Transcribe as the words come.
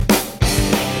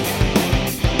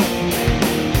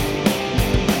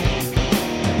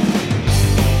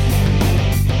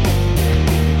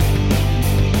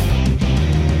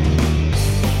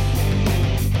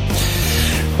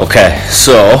Okay,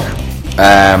 so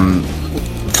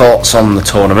thoughts on the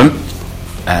tournament.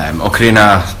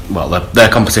 Ocarina, well, their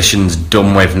competition's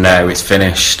done with now. It's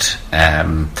finished.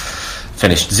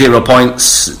 Finished 0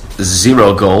 points,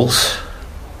 0 goals.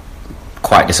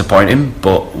 Quite disappointing.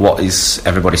 But what is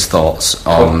everybody's thoughts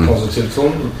on? Positive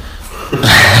tournament.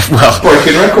 Well,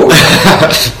 breaking record.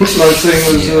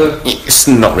 It's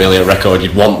not really a record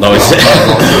you'd want, though, is it?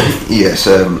 Yes,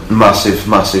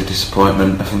 massive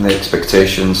disappointment. I think the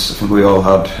expectations, I think we all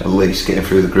had at least getting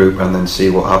through the group and then see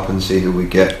what happens, see who we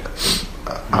get.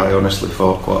 I honestly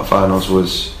thought quarterfinals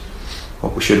was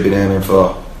what we should have been aiming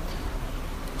for.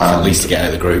 At least to get out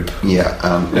of the group. Yeah,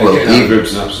 getting out of the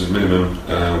group's an absolute minimum.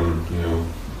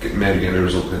 Maybe getting a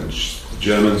result against the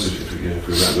Germans, if we were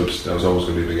that good, that was always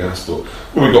going to be a big ask. But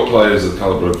when we got players of the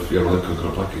calibre of Yarmolenko and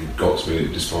Konoplaki, it got to be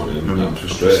disappointing and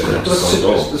frustrating.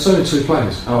 There's only 2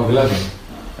 players out of 11.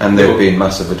 And they've been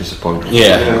massively disappointed.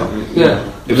 Yeah.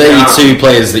 If They're 2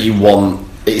 players that you want.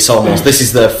 It's almost this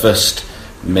is their first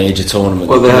major tournament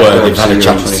where they've had a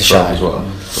chance to shine. As well.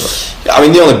 I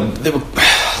mean, they were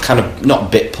kind of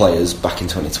not bit players back in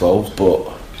 2012, but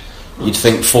you'd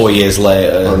think 4 years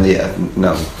later.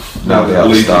 Now they are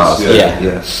the stars.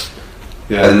 Yeah.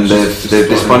 And they've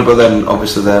disappointed, but then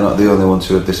obviously they're not the only ones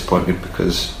who are disappointed,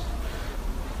 because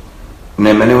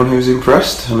name anyone who's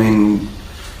impressed. I mean,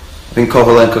 I think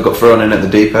Kovalenko got thrown in at the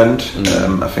deep end.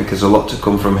 I think there's a lot to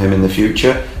come from him in the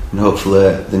future, and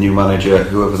hopefully the new manager,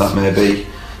 whoever that may be,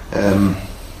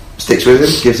 sticks with him,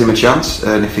 gives him a chance,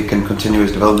 and if he can continue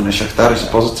his development at Shakhtar, it's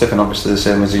a positive, and obviously the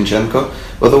same as Zinchenko.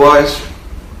 Otherwise,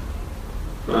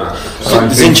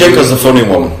 Zinchenko's a funny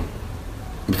one,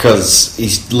 because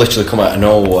he's literally come out of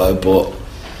nowhere, but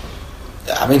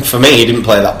I mean, for me, he didn't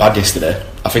play that bad yesterday.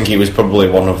 I think he was probably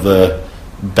one of the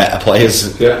better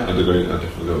players. Yeah, I'd agree. I'd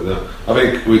definitely go with that. I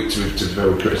think we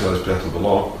criticised Petel a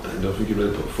lot. I don't think he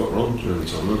really put a foot wrong during the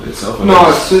tournament itself. We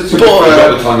got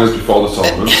the clangers before the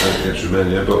tournament against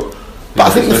Romania, but I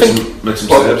think made some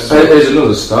saves. Here's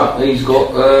another stat. He's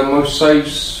got most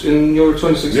saves in Euro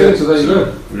 2016, so there you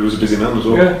go. He was a busy man as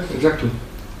well. Yeah, exactly.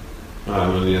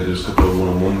 There's a couple of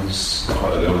one-on-ones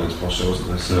quite early on against Porsche, wasn't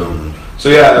there? So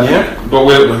yeah. But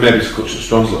we maybe cut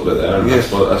Strong's a little bit there, and I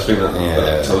think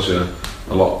that tells you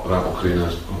a lot about Ocarina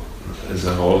as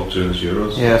a whole during the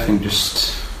Euros. Yeah, I think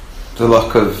just the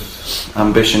lack of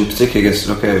ambition, particularly against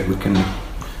we can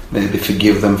maybe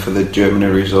forgive them for the Germany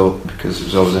result, because it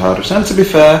was always a harder. And to be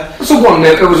fair, it was a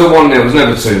 1-0. It was a 1-0. It was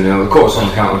never 2-0. They caught us on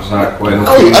the counter attack.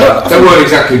 They weren't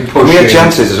exactly pushing. We had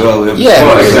chances as well.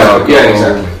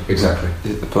 Exactly.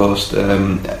 Hit the post,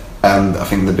 and I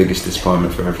think the biggest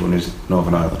disappointment for everyone is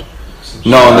Northern Ireland.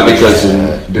 Not only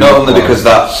because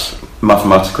that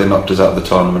mathematically knocked us out of the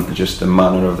tournament, but just the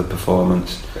manner of the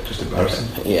performance. Just embarrassing.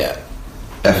 Yeah.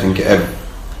 I think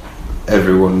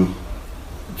everyone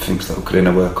thinks that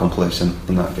Ukraine were complacent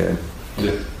in that game.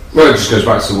 Yeah. Well, it just goes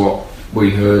back to what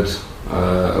we heard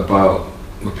about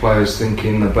the players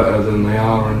thinking they're better than they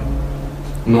are, and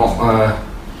not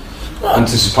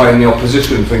anticipating the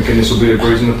opposition, thinking this will be a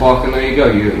breeze in the park, and there you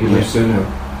go, you lose 2-0.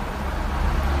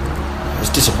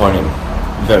 It's disappointing,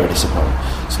 very disappointing.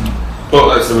 But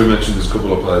like I said, we mentioned there's a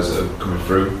couple of players that are coming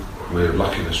through. We're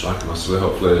lacking a striker massively.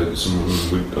 Hopefully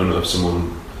we unearth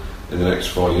someone in the next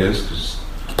 4 years, because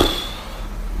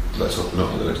let's hope not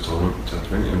in the next tournament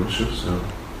in Russia. So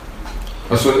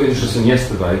that's what was interesting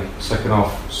yesterday. Second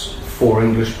half, 4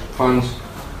 English fans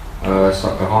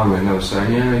sat behind me, and they were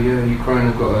saying, Ukraine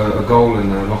have got a goal in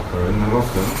their locker.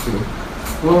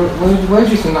 Where do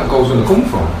you think that goal's going to come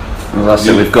from? Well, that's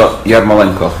it. We've got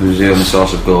Yarmolenko, who's the only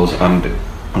source of goals, and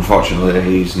unfortunately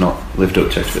he's not lived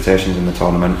up to expectations in the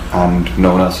tournament, and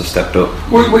no one else has stepped up.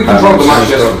 We controlled the match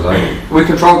yesterday. We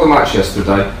controlled the match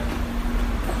yesterday,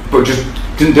 but just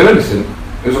didn't do anything.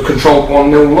 It was a controlled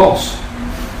 1-0 loss.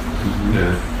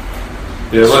 Yeah.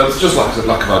 Well, it's just like a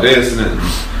lack of ideas, isn't it?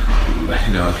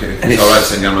 It's alright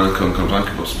saying Yarmolenko and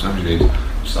Konoplaki, but sometimes you need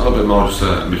just a little bit more, just a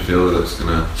midfielder that's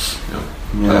going to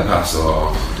play a pass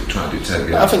or try to dictate the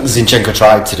game. I think Zinchenko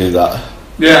tried to do that.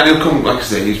 Yeah, and he'll come, like I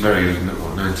say, he's very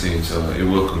 19, so he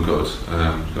will come good.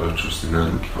 You've got to trust in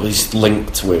that. Well, he's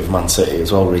linked with Man City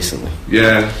as well recently.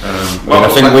 Yeah. I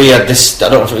think we had this, I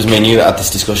don't know if it was me and you that had this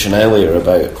discussion earlier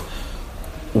about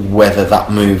whether that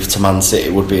move to Man City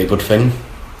would be a good thing.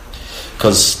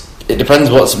 Because it depends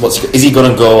what's is he going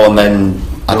to go and then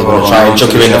are they going to try and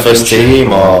chuck him in the first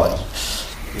team, or...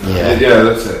 Yeah,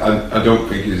 that's it. I don't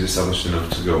think he's established enough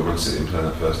to go Man City and play in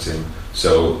that first team.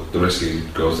 So the risk he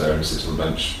goes there and sits on the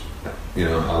bench, a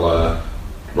la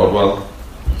Rodwell.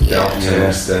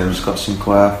 Scott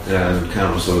Sinclair. Yeah, and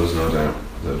countless others, no doubt,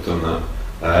 that have done that.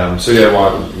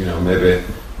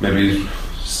 Maybe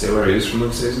stay where he is from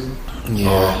next season.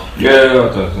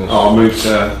 Or move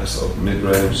to a sort of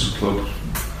mid-range club.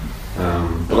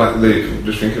 But like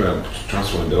just thinking about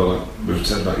transfer window, like we've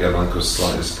said about Yarmolenko's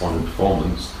slightly disappointing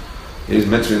performance. He's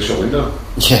meant to be in the shop window.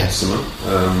 Yeah. Summer.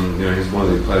 He's one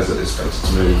of the players that is expected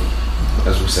to move,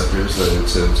 as we said previously,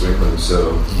 to England.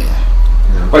 So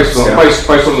based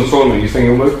on the tournament, you think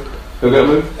he'll move? He'll get a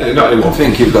move? Not anymore. I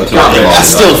think you've got to. I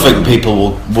still think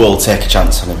people will take a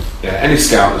chance on him. Yeah, any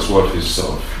scout that's worth his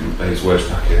his wage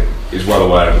packet is well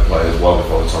aware of the players well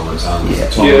before the tournament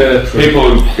ends.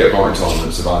 People who get bought in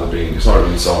tournaments have either been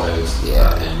sorted,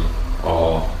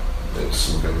 or it's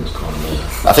something that's kind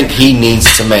of. I think he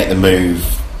needs to make the move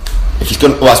if he's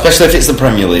going. Well, especially if it's the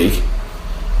Premier League,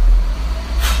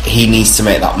 he needs to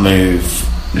make that move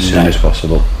as soon as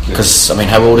possible. Because I mean,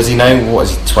 how old is he now? What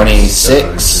is he?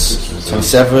 26,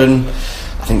 27? I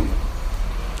think.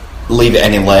 Leave it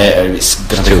any later, it's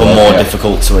going to become more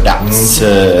difficult to adapt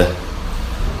to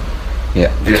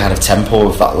the kind of tempo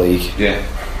of that league. Yeah,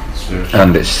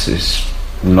 and it's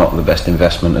not the best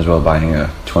investment as well, buying a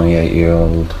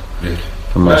 28-year-old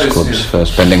from most clubs for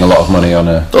spending a lot of money on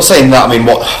a. Not saying that. I mean,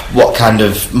 what kind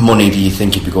of money do you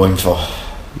think he'd be going for?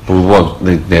 Well,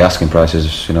 the asking price is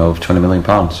 £20 million.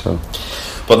 So,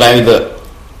 but now that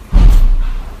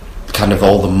kind of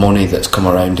all the money that's come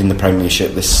around in the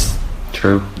Premiership this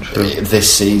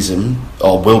season,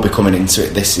 or will be coming into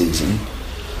it this season,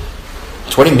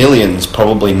 20 million's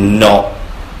probably not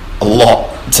a lot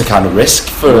to kind of risk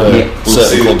for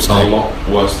certain clubs now. A lot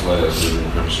worse players in the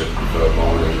Premiership for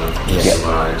more than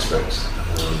I expect.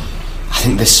 I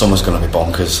think this summer's going to be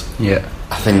bonkers. Yeah,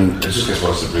 I think it just gets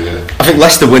worse every year. I think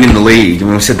Leicester winning the league, I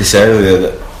mean, we said this earlier,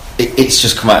 that it's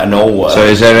just come out of nowhere. So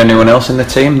is there anyone else in the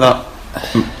team that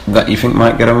you think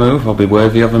might get a move or be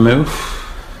worthy of a move?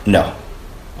 No.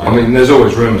 I mean, there's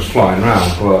always rumours flying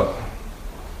around, but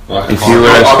if you were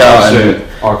a scout,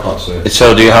 I can't see it.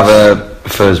 So do you have a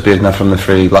first Birna from the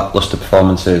 3 lacklustre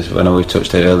performances? I know we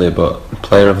touched it earlier, but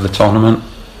player of the tournament,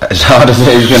 as hard as it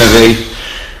is going to be,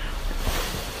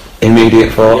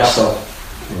 immediate thoughts?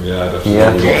 Yeah, definitely.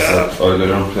 I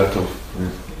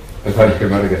think he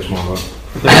might get smaller.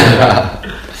 I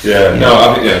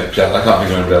can't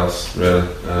think of anybody else really.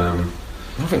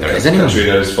 I don't think there is anyone. Country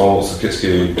knows faults.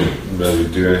 Sakitsky didn't really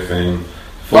do anything.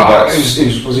 Was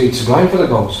he to blame for the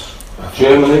goals?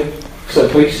 Germany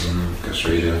set piece.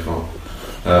 Kastrida, I thought.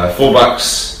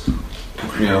 Fullbacks,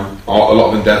 a lot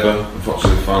of endeavour.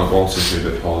 Unfortunately, the final ball seems to be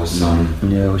a bit poor this time.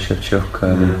 Yeah, we Shevchuk.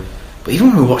 But even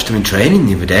when we watched him in training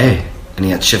the other day, and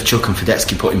he had Shevchuk and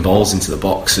Fedetsky putting balls into the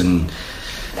box, and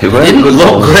he didn't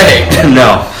look great.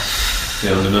 No.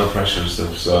 Yeah, under no pressure and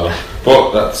stuff. So,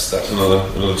 but that's another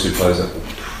 2 players that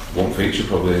won't feature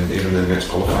probably even in the next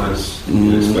qualifiers.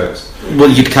 You'd expect. Well,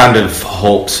 you'd kind of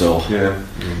hope so. Yeah.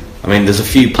 I mean, there's a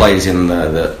few players in there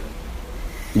that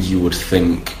you would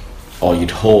think, or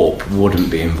you'd hope, wouldn't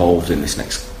be involved in this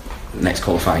next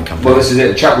qualifying campaign. Well, this is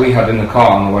it. The chat we had in the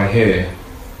car on the way here,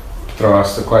 throw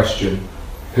us the question: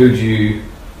 who do you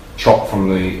chop from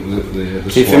the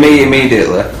See, for me,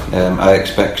 immediately, I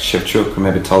expect Shevchuk and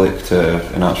maybe Tolik to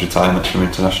announce retirement from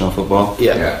international football.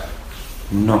 Yeah.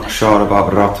 Not sure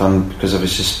about Rotan because of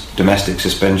his domestic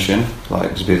suspension.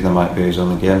 Like Zbigniew might be his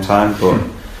only game time, but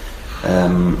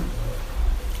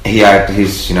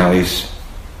he's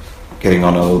getting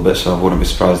on a little bit, so I wouldn't be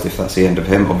surprised if that's the end of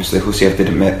him. Obviously, Husiev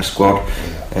didn't make the squad,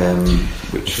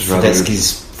 which is rather.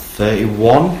 Fedetsky's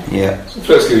 31. Yeah. So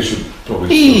Fedetsky should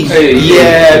probably. But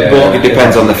it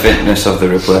depends on the fitness of the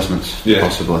replacements,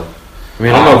 possibly. I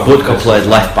mean, I know Budko played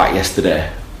left back yesterday.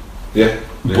 Yeah.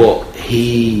 But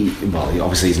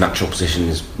obviously his natural position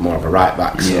is more of a right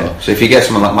back. So if you get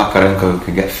someone like Makarenko who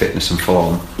can get fitness and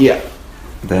form,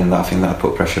 then I think that'd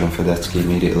put pressure on Fedetsky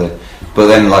immediately. But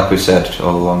then, like we said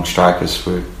all along, strikers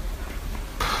we're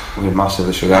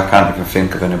massively struggling. I can't even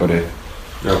think of anybody.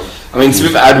 No. I mean, to be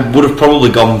fair, I would have probably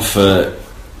gone for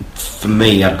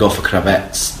me. I'd go for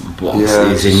Kravets, but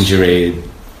his injury.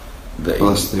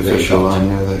 That's the official line.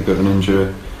 Yeah, that he got an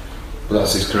injury. But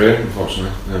that's his career,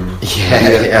 unfortunately.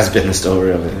 It has been the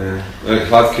story of it. Yeah.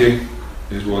 Kladky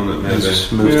is one that maybe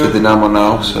he's moved to Dinamo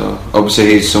now, so obviously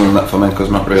he's someone that Flamenco's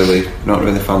not really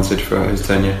fancied throughout his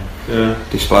tenure. Yeah.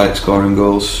 Despite scoring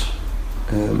goals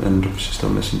and obviously still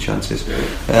missing chances.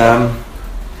 But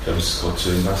so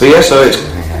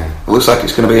it looks like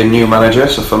it's going to be a new manager.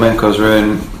 So Flamenco's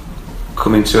reign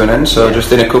coming to an end. So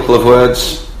just in a couple of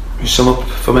words, sum up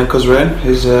Flamenco's reign.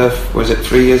 His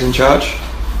 3 years in charge?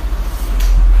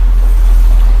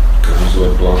 Use the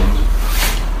word blonde.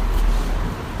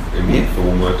 For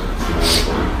one word.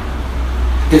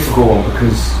 Difficult one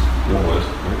because. One word.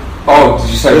 Oh, did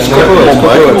you say it's a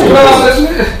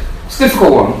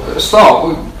difficult one. At the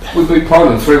start, we beat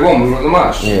Poland 3-1. We won the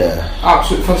match. Yeah,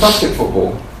 absolutely fantastic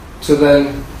football. To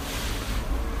then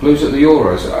lose at the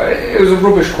Euros. It was a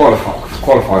rubbish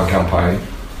qualifying campaign.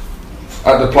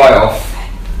 At the playoff,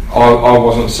 I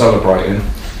wasn't celebrating,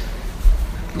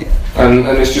 and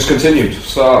it's just continued.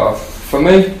 So for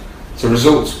me, it's a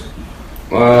results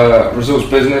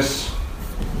business.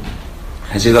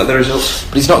 Has he got the results?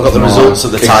 but he's not got the results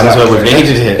at the times where we've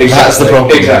needed it. Exactly. That's the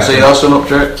problem. Exactly. So you're also an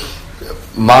update?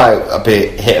 A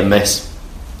bit hit and miss.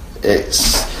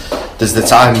 There's the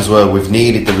times where we've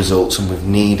needed the results and we've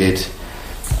needed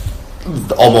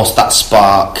almost that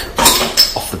spark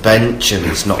off the bench, and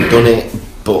he's not done it.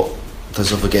 But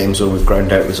there's other games where we've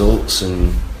ground out results,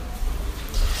 and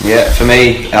yeah, for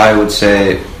me, I would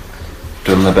say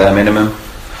done the bare minimum,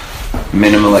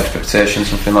 minimal expectations,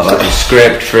 something like that. He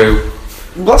scraped through.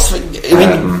 He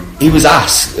was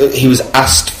asked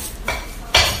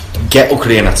to get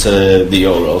Ukraine to the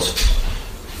Euros.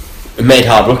 We made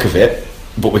hard work of it,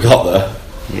 but we got there.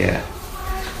 Yeah.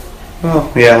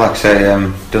 Well, yeah, like I say,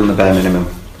 done the bare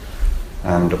minimum,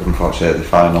 and unfortunately the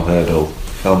final hurdle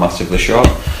fell massively short.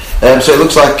 So it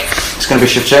looks like it's going to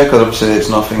be Shevchenko. Obviously, it's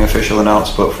nothing official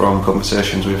announced, but from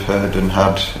conversations we've heard and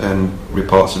had, and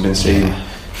reports have been seen,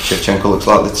 Shevchenko looks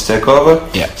likely to take over.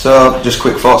 Yeah. So, just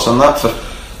quick thoughts on that for.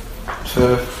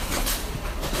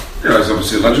 Yeah, he's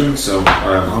obviously a legend, so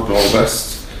I hope all the best.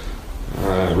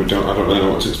 I don't really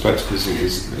know what to expect because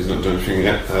he's not done anything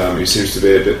yet. He seems to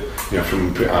be a bit,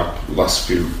 from our last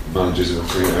few managers in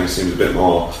Ukraine, he seems a bit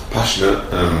more passionate.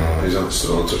 He's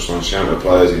still on touchline shouting at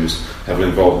players. He was heavily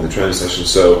involved in the training session,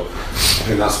 so I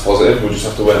think that's positive. We'll just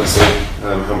have to wait and see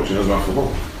how much he knows about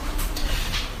football.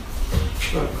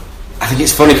 I think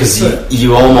it's funny because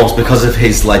you almost, because of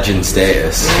his legend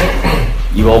status,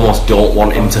 you almost don't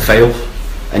want him to fail.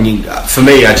 And for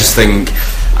me, I just think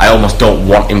I almost don't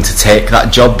want him to take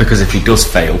that job, because if he does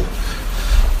fail,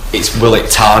 will it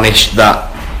tarnish that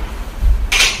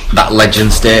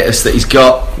legend status that he's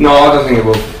got? No, I don't think it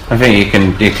will. I think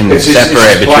you can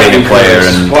separate between a player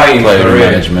and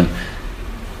management.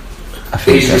 I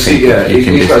think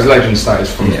he's got his legend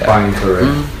status from his playing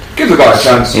career. Give the guy a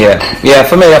chance. Yeah.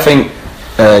 For me, I think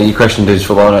you questioned his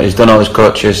football. He's done all his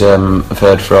coaches. I've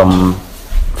heard from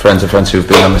friends of friends who've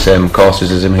been on the same courses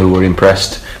as him who were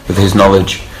impressed with his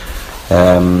knowledge.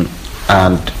 And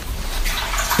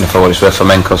for what it's worth,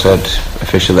 Fomenko said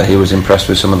officially that he was impressed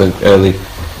with some of the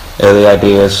early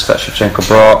ideas that Shevchenko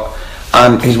brought,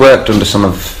 and he's worked under some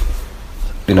of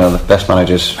the best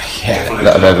managers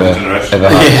that have ever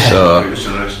had. So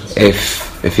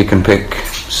if he can pick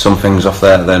some things off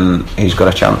there, then he's got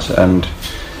a chance. And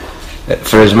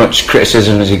for as much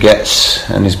criticism as he gets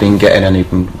and he's been getting, and he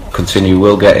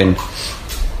will get in,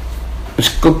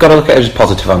 we've got to look at it as a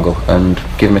positive angle and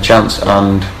give him a chance,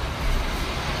 and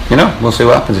we'll see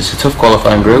what happens. It's a tough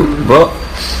qualifying group, but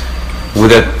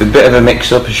with a bit of a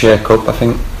mix-up, a shake-up, I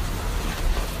think.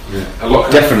 Yeah, a lot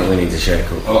definitely needs a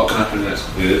shake-up. A lot can happen in the next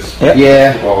couple of years.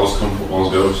 Yeah. Footballers come,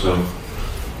 footballers go, so...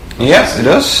 Yeah, it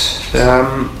does.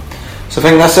 So I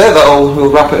think that's it.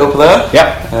 We'll wrap it up there.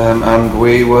 Yeah. And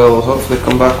we will hopefully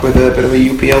come back with a bit of a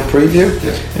UPL preview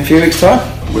in a few weeks' time.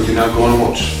 We can now go on and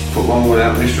watch football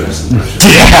without any stress and pressure.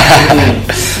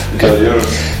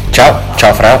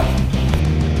 Ciao for now.